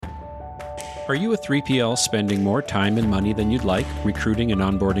Are you a 3PL spending more time and money than you'd like recruiting and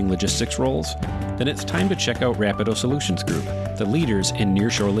onboarding logistics roles? Then it's time to check out Rapido Solutions Group, the leaders in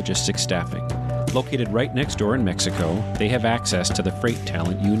nearshore logistics staffing. Located right next door in Mexico, they have access to the freight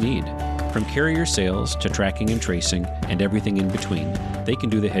talent you need. From carrier sales to tracking and tracing and everything in between, they can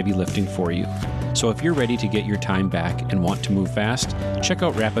do the heavy lifting for you. So if you're ready to get your time back and want to move fast, check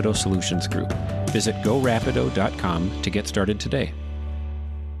out Rapido Solutions Group. Visit gorapido.com to get started today.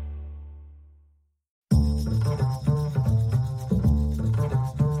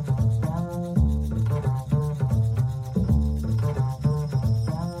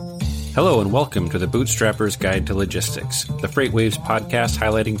 Hello and welcome to the Bootstrapper's Guide to Logistics, the FreightWaves podcast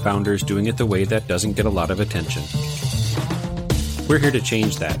highlighting founders doing it the way that doesn't get a lot of attention. We're here to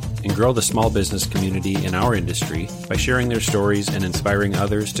change that and grow the small business community in our industry by sharing their stories and inspiring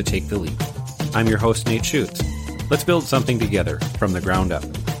others to take the leap. I'm your host, Nate Schutz. Let's build something together from the ground up.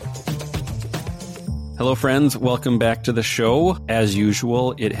 Hello, friends. Welcome back to the show. As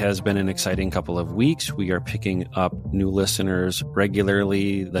usual, it has been an exciting couple of weeks. We are picking up new listeners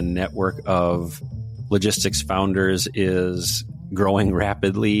regularly. The network of logistics founders is growing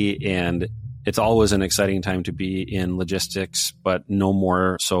rapidly, and it's always an exciting time to be in logistics, but no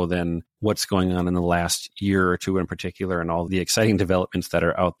more so than what's going on in the last year or two in particular and all the exciting developments that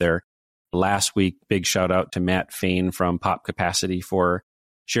are out there. Last week, big shout out to Matt Fain from Pop Capacity for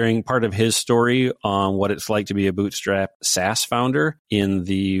sharing part of his story on what it's like to be a bootstrap SaaS founder in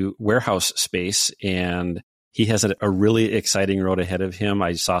the warehouse space. And he has a really exciting road ahead of him.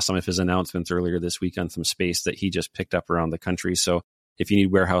 I saw some of his announcements earlier this week on some space that he just picked up around the country. So if you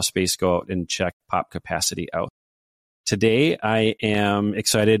need warehouse space, go out and check Pop Capacity out. Today, I am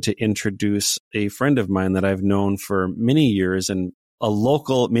excited to introduce a friend of mine that I've known for many years and a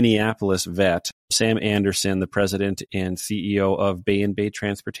local Minneapolis vet, Sam Anderson, the president and CEO of Bay and Bay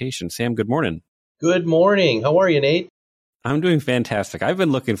Transportation. Sam, good morning. Good morning. How are you, Nate? I'm doing fantastic. I've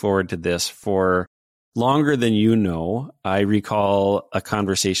been looking forward to this for longer than you know. I recall a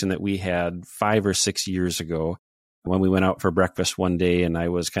conversation that we had 5 or 6 years ago when we went out for breakfast one day and I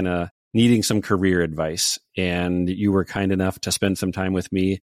was kind of needing some career advice. And you were kind enough to spend some time with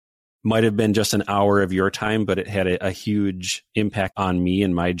me. Might have been just an hour of your time, but it had a huge impact on me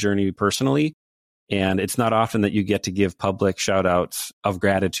and my journey personally. And it's not often that you get to give public shout outs of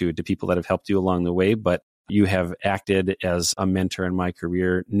gratitude to people that have helped you along the way, but you have acted as a mentor in my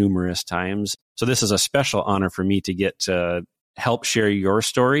career numerous times. So this is a special honor for me to get to help share your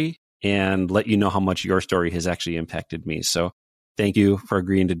story and let you know how much your story has actually impacted me. So thank you for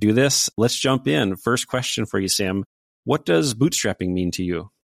agreeing to do this. Let's jump in. First question for you, Sam. What does bootstrapping mean to you?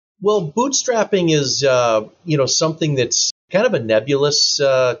 Well, bootstrapping is, something that's kind of a nebulous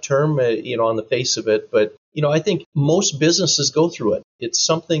term, on the face of it. But, I think most businesses go through it. It's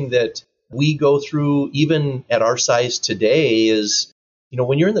something that we go through even at our size today is,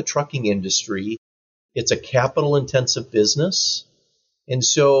 when you're in the trucking industry, it's a capital intensive business. And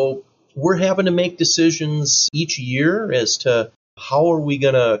so we're having to make decisions each year as to how are we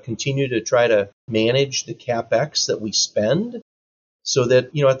going to continue to try to manage the CapEx that we spend, so that,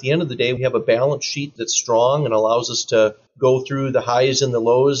 at the end of the day, we have a balance sheet that's strong and allows us to go through the highs and the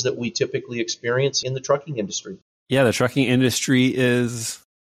lows that we typically experience in the trucking industry. Yeah, the trucking industry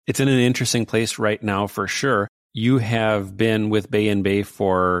it's in an interesting place right now for sure. You have been with Bay and Bay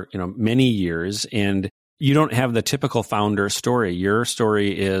for, many years, and you don't have the typical founder story. Your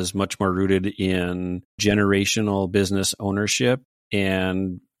story is much more rooted in generational business ownership,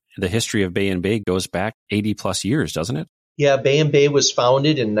 and the history of Bay and Bay goes back 80 plus years, doesn't it? Yeah, Bay and Bay was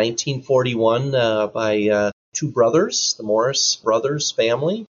founded in 1941 by two brothers, the Morris brothers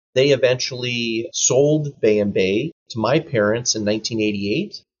family. They eventually sold Bay and Bay to my parents in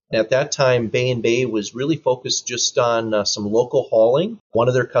 1988. At that time, Bay and Bay was really focused just on some local hauling. One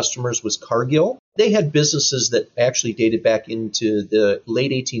of their customers was Cargill. They had businesses that actually dated back into the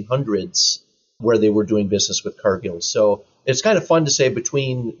late 1800s where they were doing business with Cargill. So it's kind of fun to say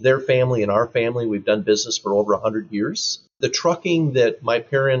between their family and our family, we've done business for over 100 years. The trucking that my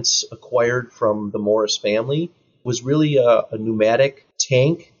parents acquired from the Morris family was really a pneumatic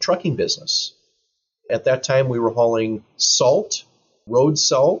tank trucking business. At that time, we were hauling salt, road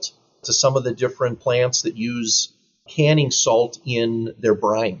salt, to some of the different plants that use canning salt in their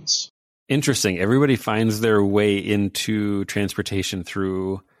brines. Interesting. Everybody finds their way into transportation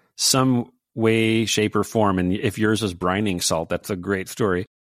through some way, shape, or form. And if yours was brining salt, that's a great story.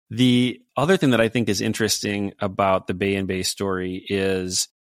 The other thing that I think is interesting about the Bay and Bay story is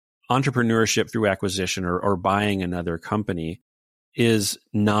entrepreneurship through acquisition or buying another company is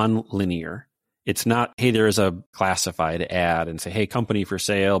non-linear. It's not, hey, there's a classified ad and say, hey, company for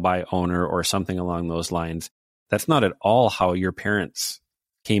sale by owner or something along those lines. That's not at all how your parents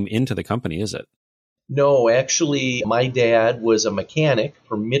came into the company, is it? No, actually, my dad was a mechanic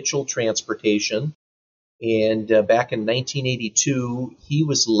for Mitchell Transportation. And back in 1982, he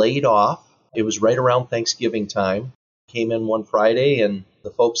was laid off. It was right around Thanksgiving time. Came in one Friday, and the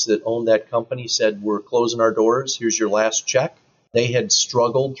folks that owned that company said, we're closing our doors. Here's your last check. They had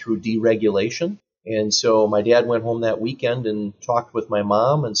struggled through deregulation. And so my dad went home that weekend and talked with my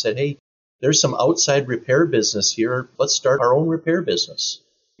mom and said, hey, there's some outside repair business here. Let's start our own repair business.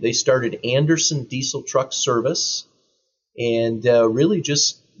 They started Anderson Diesel Truck Service, and really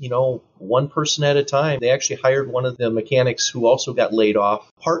just, one person at a time. They actually hired one of the mechanics who also got laid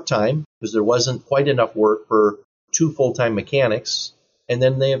off part-time because there wasn't quite enough work for 2 full-time mechanics. And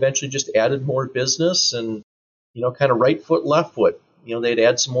then they eventually just added more business and, kind of right foot, left foot. They'd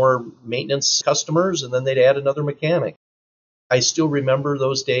add some more maintenance customers and then they'd add another mechanic. I still remember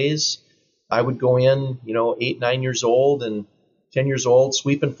those days. I would go in, 8, 9 years old and 10 years old,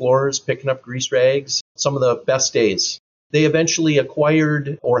 sweeping floors, picking up grease rags, some of the best days. They eventually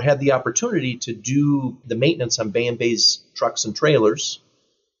acquired or had the opportunity to do the maintenance on Bay & Bay's trucks and trailers.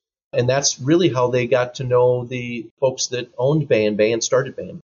 And that's really how they got to know the folks that owned Bay & Bay and started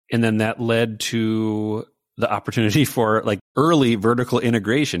Bay & Bay. And then that led to the opportunity for early vertical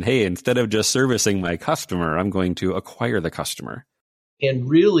integration. Hey, instead of just servicing my customer, I'm going to acquire the customer. And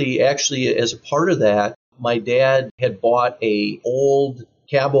really, actually, as a part of that, my dad had bought a old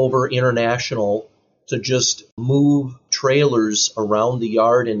Cabover International to just move trailers around the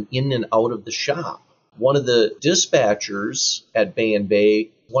yard and in and out of the shop. One of the dispatchers at Bay & Bay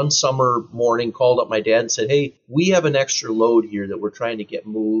one summer morning called up my dad and said, hey, we have an extra load here that we're trying to get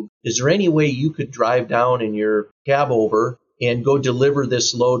moved. Is there any way you could drive down in your Cabover and go deliver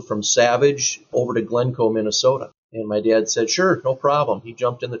this load from Savage over to Glencoe, Minnesota? And my dad said, sure, no problem. He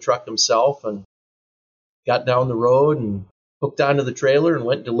jumped in the truck himself and got down the road and hooked onto the trailer and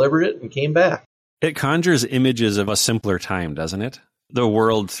went and delivered it and came back. It conjures images of a simpler time, doesn't it? The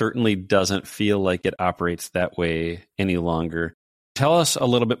world certainly doesn't feel like it operates that way any longer. Tell us a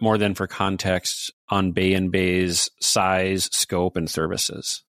little bit more then for context on Bay & Bay's size, scope, and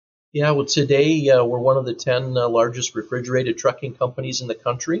services. Yeah, well, today we're one of the 10 largest refrigerated trucking companies in the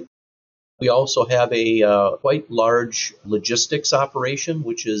country. We also have a quite large logistics operation,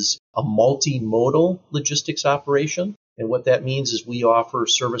 which is a multimodal logistics operation. And what that means is we offer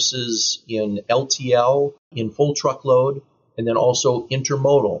services in LTL, in full truckload, and then also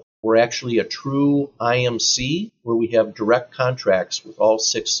intermodal. We're actually a true IMC where we have direct contracts with all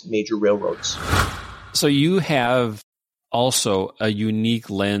 6 major railroads. So you have also a unique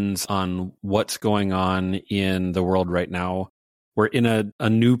lens on what's going on in the world right now. We're in a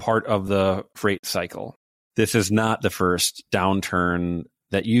new part of the freight cycle. This is not the first downturn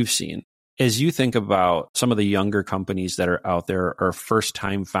that you've seen. As you think about some of the younger companies that are out there or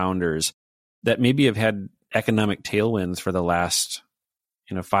first-time founders that maybe have had economic tailwinds for the last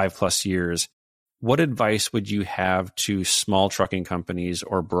 5+ years, what advice would you have to small trucking companies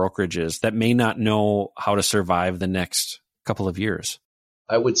or brokerages that may not know how to survive the next couple of years?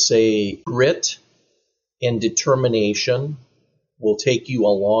 I would say grit and determination will take you a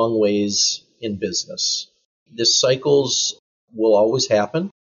long ways in business. The cycles will always happen.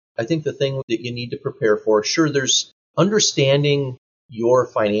 I think the thing that you need to prepare for, sure, there's understanding your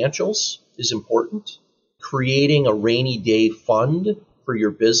financials is important. Creating a rainy day fund for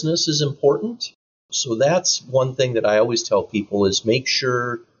your business is important. So that's one thing that I always tell people is make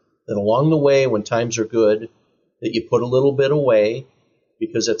sure that along the way when times are good that you put a little bit away,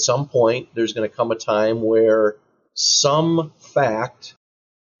 because at some point there's going to come a time where some fact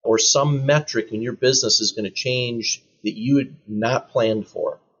or some metric in your business is going to change that you had not planned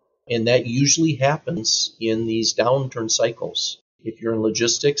for. And that usually happens in these downturn cycles. If you're in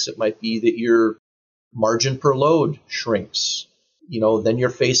logistics, it might be that your margin per load shrinks. Then you're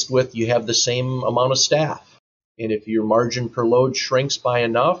faced with you have the same amount of staff. And if your margin per load shrinks by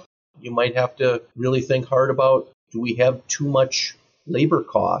enough, you might have to really think hard about, do we have too much labor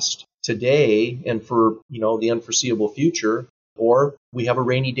cost today and for, the unforeseeable future? Or we have a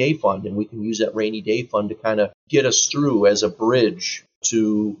rainy day fund and we can use that rainy day fund to kind of get us through as a bridge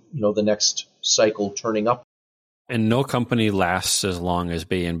to, the next cycle turning up. And no company lasts as long as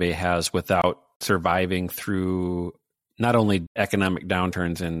Bay & Bay has without surviving through not only economic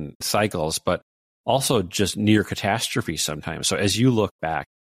downturns and cycles, but also just near catastrophe sometimes. So as you look back,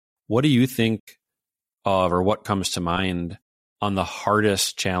 what do you think of, or what comes to mind on the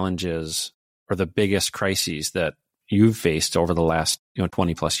hardest challenges or the biggest crises that you've faced over the last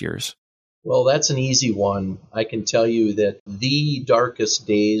 20+ years? Well, that's an easy one. I can tell you that the darkest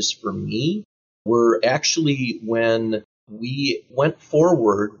days for me were actually when we went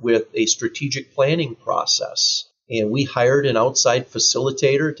forward with a strategic planning process. And we hired an outside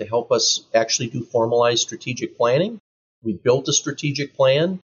facilitator to help us actually do formalized strategic planning. We built a strategic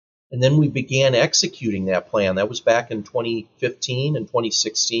plan, and then we began executing that plan. That was back in 2015 and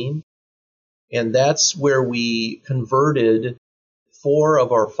 2016. And that's where we converted 4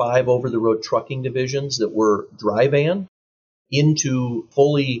 of our 5 over-the-road trucking divisions that were dry van into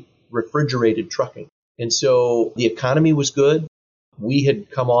fully refrigerated trucking. And so the economy was good. We had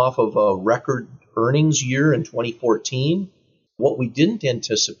come off of a record earnings year in 2014. What we didn't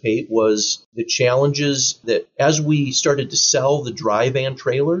anticipate was the challenges that as we started to sell the dry van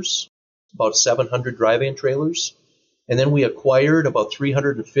trailers, about 700 dry van trailers, and then we acquired about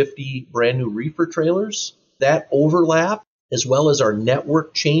 350 brand new reefer trailers, that overlap, as well as our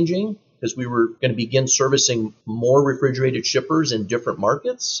network changing, because we were going to begin servicing more refrigerated shippers in different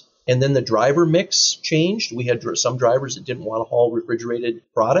markets. And then the driver mix changed. We had some drivers that didn't want to haul refrigerated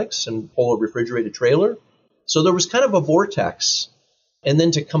products and pull a refrigerated trailer. So there was kind of a vortex. And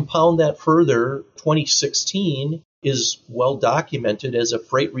then to compound that further, 2016 is well documented as a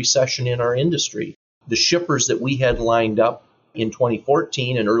freight recession in our industry. The shippers that we had lined up in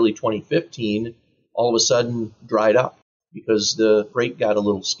 2014 and early 2015 all of a sudden dried up because the freight got a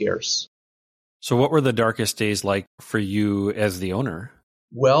little scarce. So what were the darkest days like for you as the owner?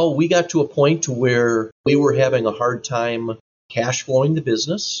 Well, we got to a point to where we were having a hard time cash flowing the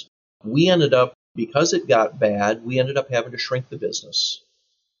business. We ended up, because it got bad, we ended up having to shrink the business.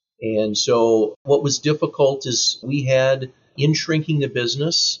 And so what was difficult is we had, in shrinking the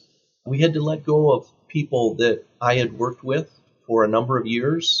business, we had to let go of people that I had worked with for a number of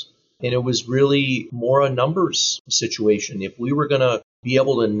years. And it was really more a numbers situation. If we were going to be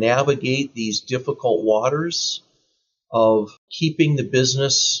able to navigate these difficult waters of keeping the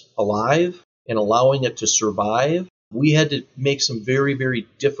business alive and allowing it to survive, we had to make some very, very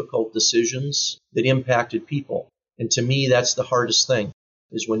difficult decisions that impacted people. And to me, that's the hardest thing,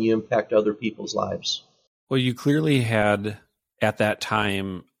 is when you impact other people's lives. Well, you clearly had, at that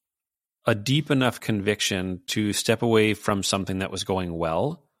time, a deep enough conviction to step away from something that was going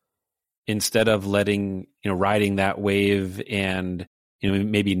well, instead of letting, riding that wave and,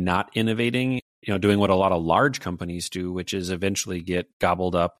 maybe not innovating, doing what a lot of large companies do, which is eventually get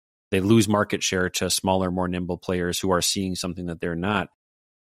gobbled up. They lose market share to smaller, more nimble players who are seeing something that they're not.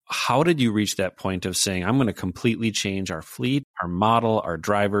 How did you reach that point of saying, I'm going to completely change our fleet, our model, our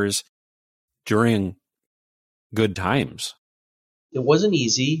drivers during good times? It wasn't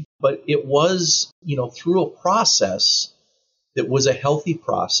easy, but it was, through a process that was a healthy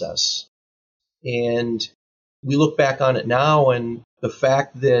process. And we look back on it now, and the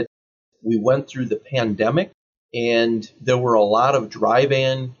fact that we went through the pandemic and there were a lot of dry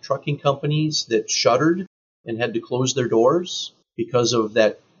van trucking companies that shuttered and had to close their doors because of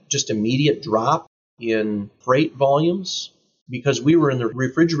that just immediate drop in freight volumes. Because we were in the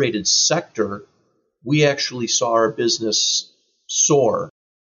refrigerated sector, we actually saw our business soar,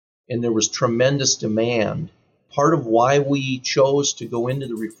 and there was tremendous demand. Part of why we chose to go into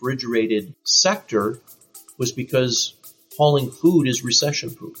the refrigerated sector was because hauling food is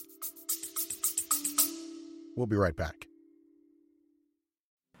recession-proof. We'll be right back.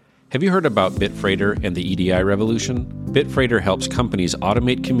 Have you heard about Bitfreighter and the EDI revolution? Bitfreighter helps companies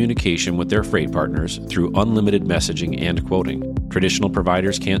automate communication with their freight partners through unlimited messaging and quoting. Traditional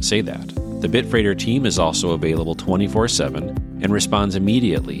providers can't say that. The Bitfreighter team is also available 24/7 and responds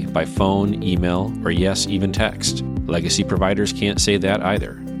immediately by phone, email, or yes, even text. Legacy providers can't say that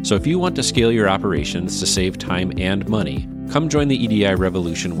either. So if you want to scale your operations to save time and money, come join the EDI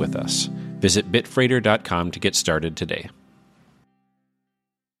revolution with us. Visit bitfreighter.com to get started today.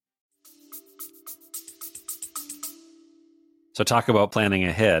 So talk about planning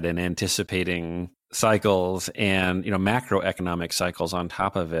ahead and anticipating cycles and, macroeconomic cycles on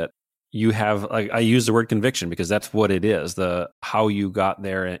top of it. You have, I use the word conviction because that's what it is, how you got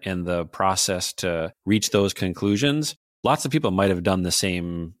there and the process to reach those conclusions. Lots of people might have done the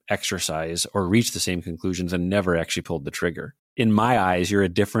same exercise or reached the same conclusions and never actually pulled the trigger. In my eyes, you're a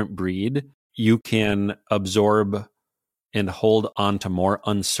different breed. You can absorb and hold on to more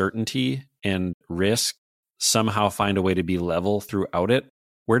uncertainty and risk, somehow find a way to be level throughout it.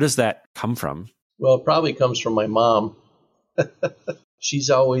 Where does that come from? Well, it probably comes from my mom.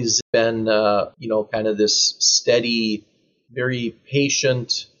 She's always been, kind of this steady, very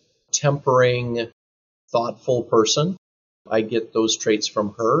patient, tempering, thoughtful person. I get those traits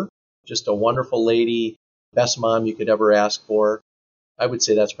from her. Just a wonderful lady, best mom you could ever ask for. I would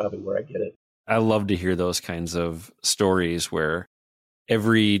say that's probably where I get it. I love to hear those kinds of stories where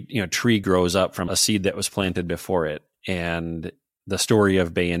every tree grows up from a seed that was planted before it. And the story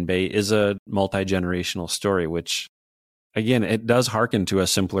of Bay and Bay is a multi-generational story, which, again, it does hearken to a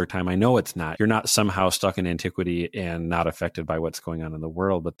simpler time. I know it's not. You're not somehow stuck in antiquity and not affected by what's going on in the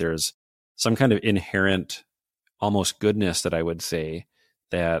world, but there's some kind of inherent almost goodness that I would say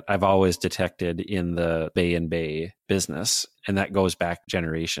that I've always detected in the Bay and Bay business. And that goes back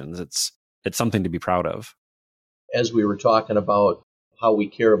generations. It's something to be proud of. As we were talking about how we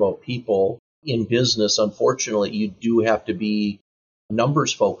care about people in business, unfortunately, you do have to be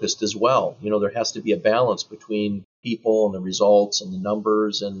numbers focused as well. There has to be a balance between people and the results and the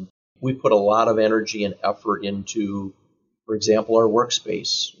numbers. And we put a lot of energy and effort into, for example, our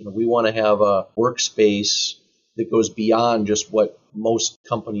workspace. We want to have a workspace that goes beyond just what most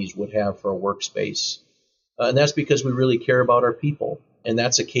companies would have for a workspace. And that's because we really care about our people. And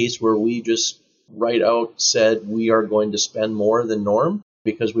that's a case where we just right out said we are going to spend more than norm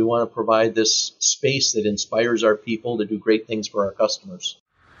because we want to provide this space that inspires our people to do great things for our customers.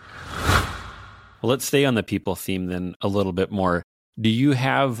 Well, let's stay on the people theme then a little bit more. Do you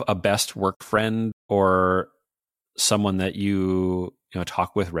have a best work friend or someone that you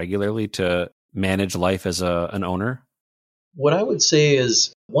talk with regularly to manage life as an owner? What I would say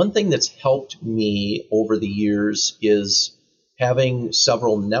is one thing that's helped me over the years is having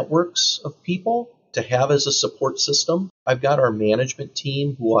several networks of people to have as a support system. I've got our management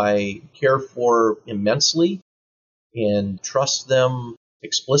team who I care for immensely and trust them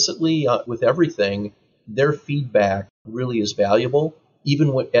explicitly with everything. Their feedback really is valuable,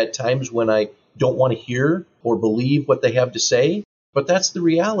 even at times when I don't want to hear or believe what they have to say. But that's the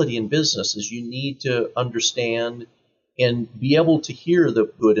reality in business, is you need to understand and be able to hear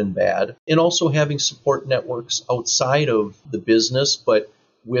the good and bad, and also having support networks outside of the business, but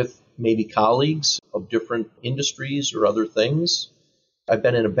with maybe colleagues of different industries or other things. I've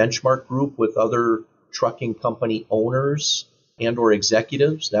been in a benchmark group with other trucking company owners and or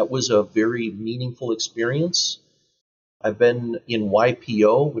executives. That was a very meaningful experience. I've been in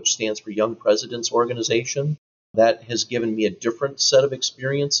YPO, which stands for Young Presidents Organization. That has given me a different set of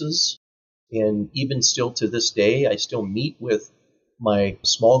experiences. And even still to this day, I still meet with my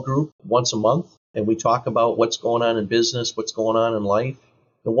small group once a month, and we talk about what's going on in business, what's going on in life.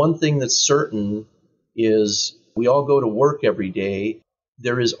 The one thing that's certain is we all go to work every day.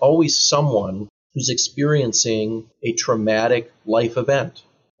 There is always someone who's experiencing a traumatic life event,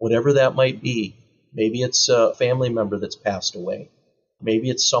 whatever that might be. Maybe it's a family member that's passed away. Maybe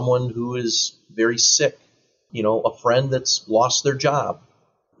it's someone who is very sick, a friend that's lost their job,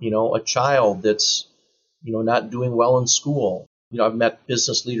 a child that's, not doing well in school. I've met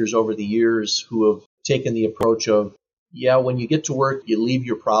business leaders over the years who have taken the approach of, when you get to work, you leave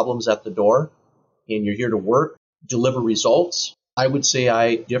your problems at the door and you're here to work, deliver results. I would say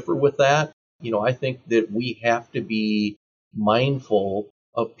I differ with that. I think that we have to be mindful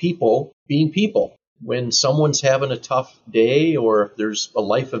of people being people. When someone's having a tough day or if there's a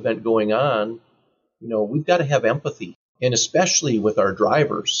life event going on, we've got to have empathy. And especially with our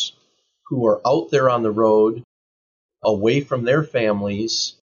drivers who are out there on the road, away from their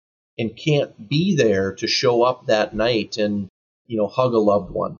families, and can't be there to show up that night and, hug a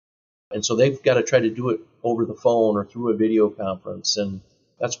loved one. And so they've got to try to do it over the phone or through a video conference. And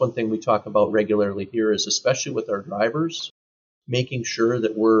that's one thing we talk about regularly here is, especially with our drivers, making sure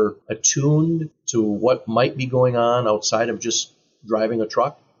that we're attuned to what might be going on outside of just driving a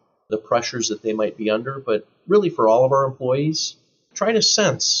truck, the pressures that they might be under. But really for all of our employees, try to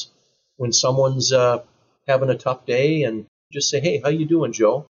sense when someone's having a tough day and just say, hey, how you doing,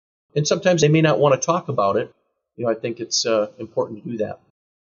 Joe? And sometimes they may not want to talk about it. I think it's important to do that.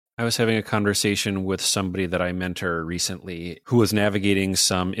 I was having a conversation with somebody that I mentor recently who was navigating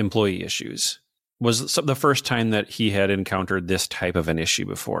some employee issues. Was the first time that he had encountered this type of an issue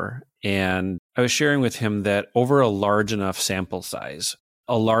before. And I was sharing with him that over a large enough sample size,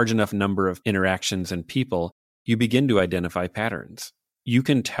 a large enough number of interactions and people, you begin to identify patterns. You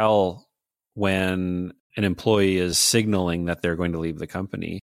can tell when an employee is signaling that they're going to leave the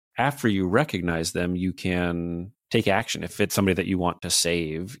company. After you recognize them, you can take action. If it's somebody that you want to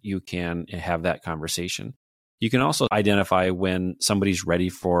save, you can have that conversation. You can also identify when somebody's ready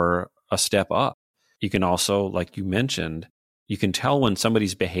for a step up. You can also, like you mentioned, you can tell when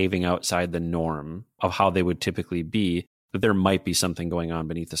somebody's behaving outside the norm of how they would typically be, that there might be something going on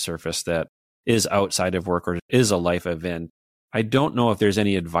beneath the surface that is outside of work or is a life event. I don't know if there's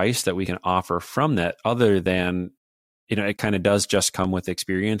any advice that we can offer from that other than, it kind of does just come with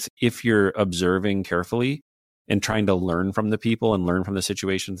experience. If you're observing carefully and trying to learn from the people and learn from the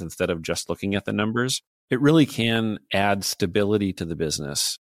situations instead of just looking at the numbers, it really can add stability to the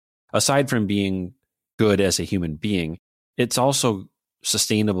business. Aside from being good as a human being, it's also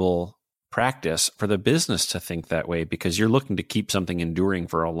sustainable practice for the business to think that way, because you're looking to keep something enduring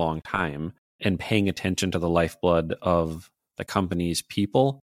for a long time, and paying attention to the lifeblood of the company's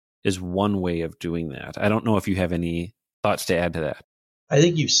people is one way of doing that. I don't know if you have any thoughts to add to that. I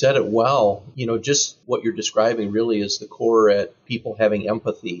think you've said it well. Just what you're describing really is the core at people having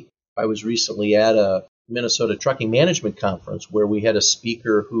empathy. I was recently at a Minnesota Trucking Management Conference where we had a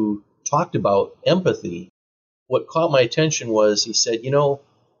speaker who talked about empathy. What caught my attention was he said,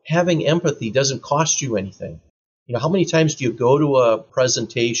 having empathy doesn't cost you anything. How many times do you go to a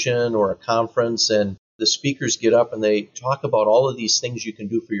presentation or a conference and the speakers get up and they talk about all of these things you can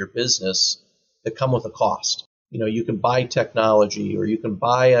do for your business that come with a cost? You can buy technology, or you can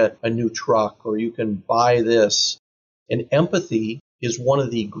buy a new truck, or you can buy this. And empathy is one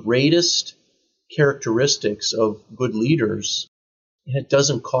of the greatest characteristics of good leaders, and it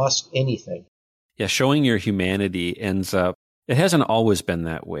doesn't cost anything. Yeah, showing your humanity ends up, it hasn't always been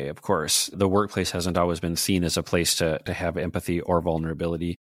that way, of course. The workplace hasn't always been seen as a place to have empathy or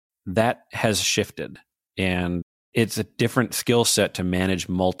vulnerability. That has shifted, and it's a different skill set to manage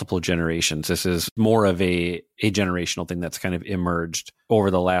multiple generations. This is more of a generational thing that's kind of emerged over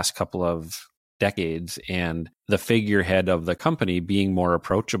the last couple of decades. And the figurehead of the company being more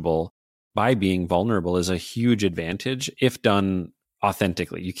approachable by being vulnerable is a huge advantage if done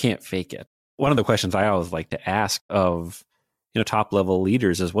authentically. You can't fake it. One of the questions I always like to ask of top level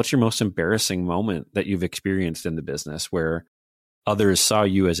leaders is, what's your most embarrassing moment that you've experienced in the business where others saw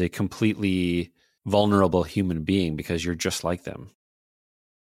you as a completely vulnerable human being because you're just like them?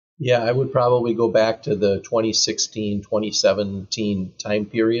 Yeah, I would probably go back to the 2016, 2017 time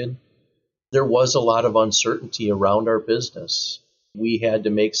period. There was a lot of uncertainty around our business. We had to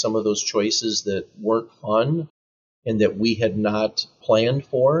make some of those choices that weren't fun and that we had not planned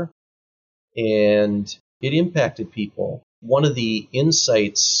for, and it impacted people. One of the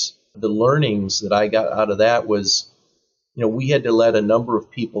insights, the learnings that I got out of that was, we had to let a number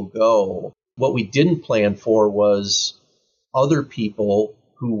of people go. What we didn't plan for was other people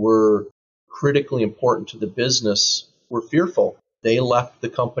who were critically important to the business were fearful. They left the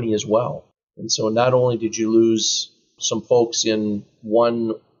company as well. And so not only did you lose some folks in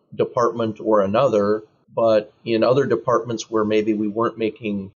one department or another, but in other departments where maybe we weren't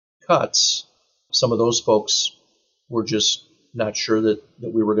making cuts, some of those folks were just not sure that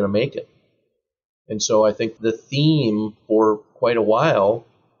we were going to make it. And so I think the theme for quite a while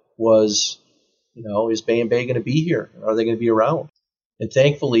was, is Bay & Bay going to be here? Are they going to be around? And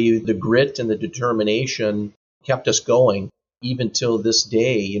thankfully, the grit and the determination kept us going even till this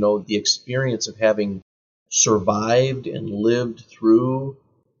day. The experience of having survived and lived through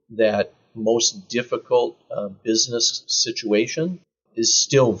that most difficult business situation is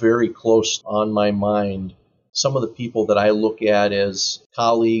still very close on my mind. Some of the people that I look at as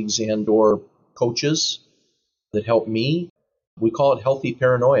colleagues and or coaches that help me, we call it healthy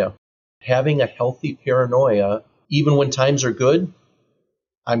paranoia. Having a healthy paranoia, even when times are good,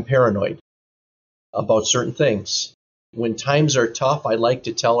 I'm paranoid about certain things. When times are tough, I like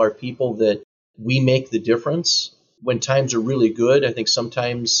to tell our people that we make the difference. When times are really good, I think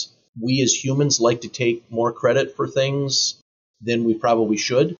sometimes we as humans like to take more credit for things than we probably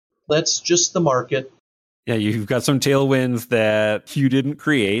should. That's just the market. Yeah, you've got some tailwinds that you didn't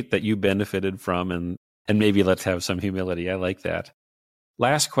create, that you benefited from, and maybe let's have some humility. I like that.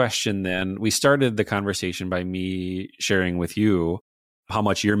 Last question then. We started the conversation by me sharing with you how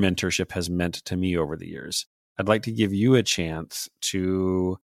much your mentorship has meant to me over the years. I'd like to give you a chance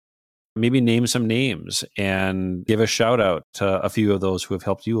to maybe name some names and give a shout out to a few of those who have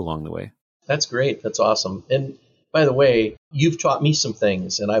helped you along the way. That's great. That's awesome. And by the way, you've taught me some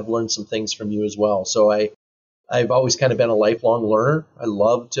things, and I've learned some things from you as well. So I've always kind of been a lifelong learner. I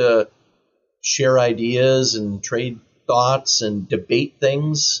love to share ideas and trade thoughts and debate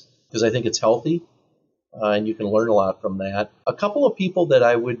things because I think it's healthy, and you can learn a lot from that. A couple of people that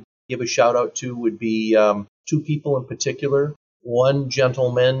I would give a shout out to would be two people in particular. One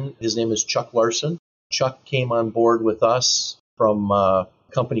gentleman, his name is Chuck Larson. Chuck came on board with us from a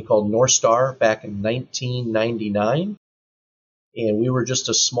company called North Star back in 1999. And we were just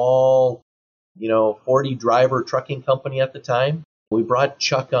a small, 40 driver trucking company at the time. We brought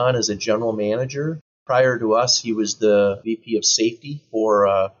Chuck on as a general manager. Prior to us, he was the VP of safety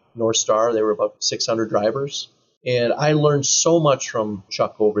for North Star. There were about 600 drivers. And I learned so much from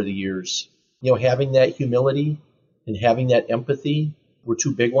Chuck over the years. Having that humility and having that empathy were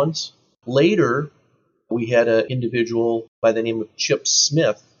two big ones. Later, We had an individual by the name of Chip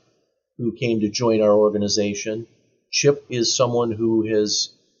Smith who came to join our organization. Chip is someone who has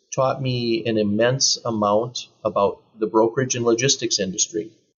taught me an immense amount about the brokerage and logistics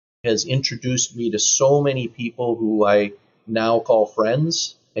industry, has introduced me to so many people who I now call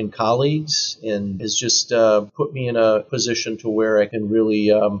friends and colleagues, and has just put me in a position to where I can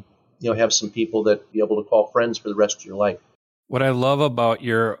really have some people that be able to call friends for the rest of your life. What I love about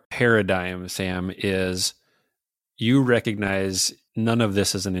your paradigm, Sam, is you recognize none of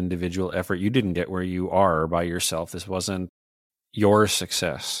this is an individual effort. You didn't get where you are by yourself. This wasn't your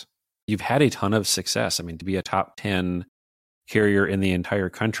success. You've had a ton of success. I mean, to be a top 10 carrier in the entire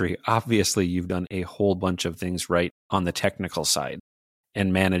country, obviously you've done a whole bunch of things right on the technical side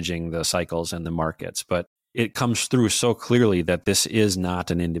and managing the cycles and the markets. But it comes through so clearly that this is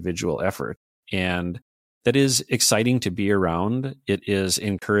not an individual effort. And that is exciting to be around. It is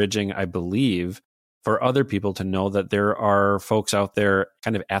encouraging, I believe, for other people to know that there are folks out there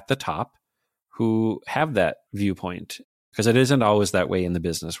kind of at the top who have that viewpoint, because it isn't always that way in the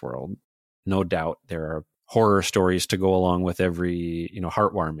business world. No doubt there are horror stories to go along with every,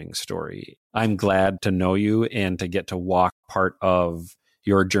 heartwarming story. I'm glad to know you and to get to walk part of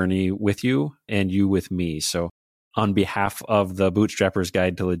your journey with you and you with me. So on behalf of the Bootstrapper's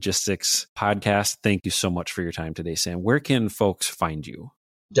Guide to Logistics podcast, thank you so much for your time today, Sam. Where can folks find you?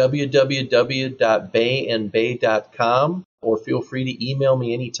 www.bayandbay.com, or feel free to email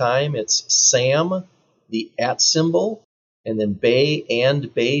me anytime. It's Sam, the @ and then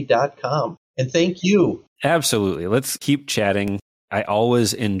bayandbay.com. And thank you. Absolutely. Let's keep chatting. I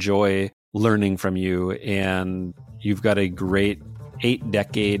always enjoy learning from you, and you've got a great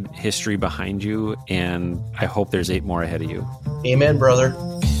 8-decade history behind you, and I hope there's 8 more ahead of you. Amen, brother.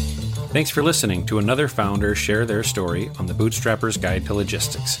 Thanks for listening to another founder share their story on the Bootstrapper's Guide to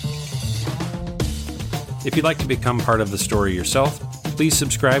Logistics. If you'd like to become part of the story yourself, please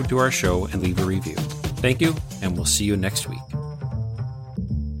subscribe to our show and leave a review. Thank you, and we'll see you next week.